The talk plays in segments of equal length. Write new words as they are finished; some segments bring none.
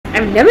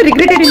I've never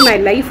regretted in my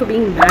life for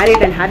being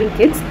married and having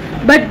kids,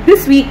 but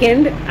this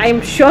weekend I am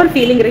sure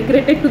feeling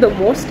regretted to the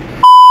most,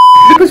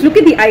 because look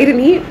at the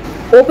irony.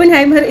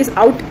 Oppenheimer is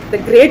out, the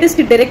greatest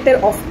director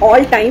of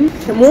all time.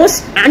 The most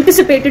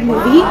anticipated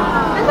movie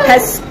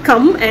has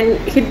come and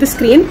hit the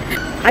screen.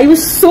 I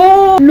was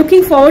so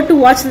looking forward to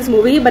watch this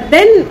movie, but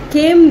then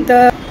came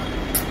the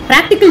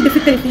practical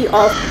difficulty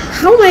of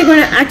how am I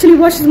going to actually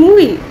watch this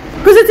movie?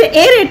 Because it's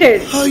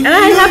A-rated, and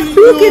I have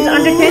 2 kids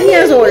under 10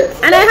 years old,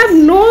 and I have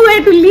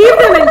nowhere to leave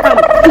them and come.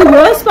 And the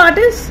worst part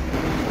is,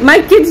 my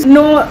kids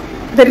know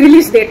the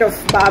release date of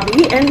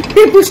Barbie, and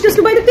they pushed us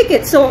to buy the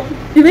tickets. So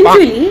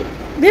eventually,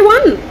 they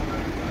won.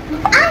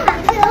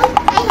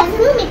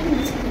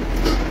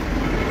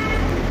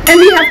 And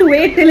we have to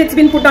wait till it's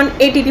been put on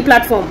ATT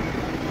platform.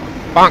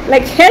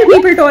 Like hell,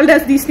 people told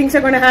us these things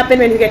are going to happen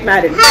when you get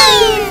married.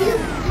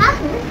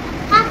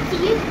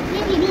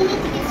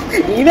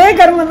 இதே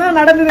கர்மம் தான்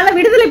நடந்தது.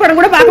 விடுதலை படம்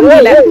கூட பார்க்க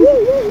முடியல.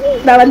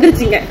 நான்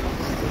வந்துருச்சுங்க.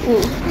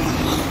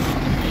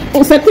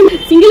 சத்தியம்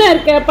சிங்கிளா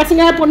இருக்க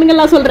பசங்க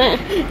பொண்ணுங்கெல்லாம் சொல்றேன்,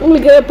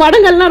 உங்களுக்கு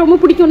படங்கள்லாம் ரொம்ப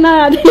பிடிக்கும்னா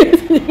அது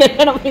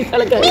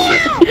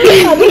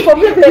அது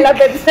பொம்பளை பிள்ளைலாம்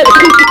பெருசா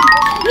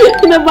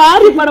இந்த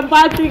பாரி படம்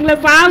பார்த்தீங்களா,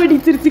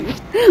 சாவடிச்சிருச்சு.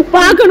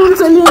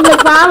 பார்க்கணும்னு சொல்லி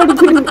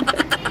சாவடிச்சிருங்க.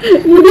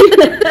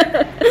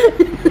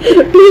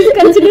 Please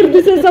consider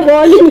this as a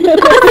warning.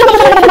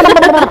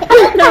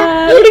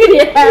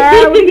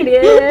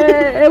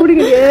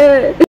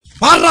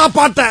 பாடுறா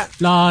பாட்ட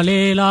லாலே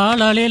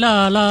லாலே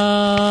லாலா.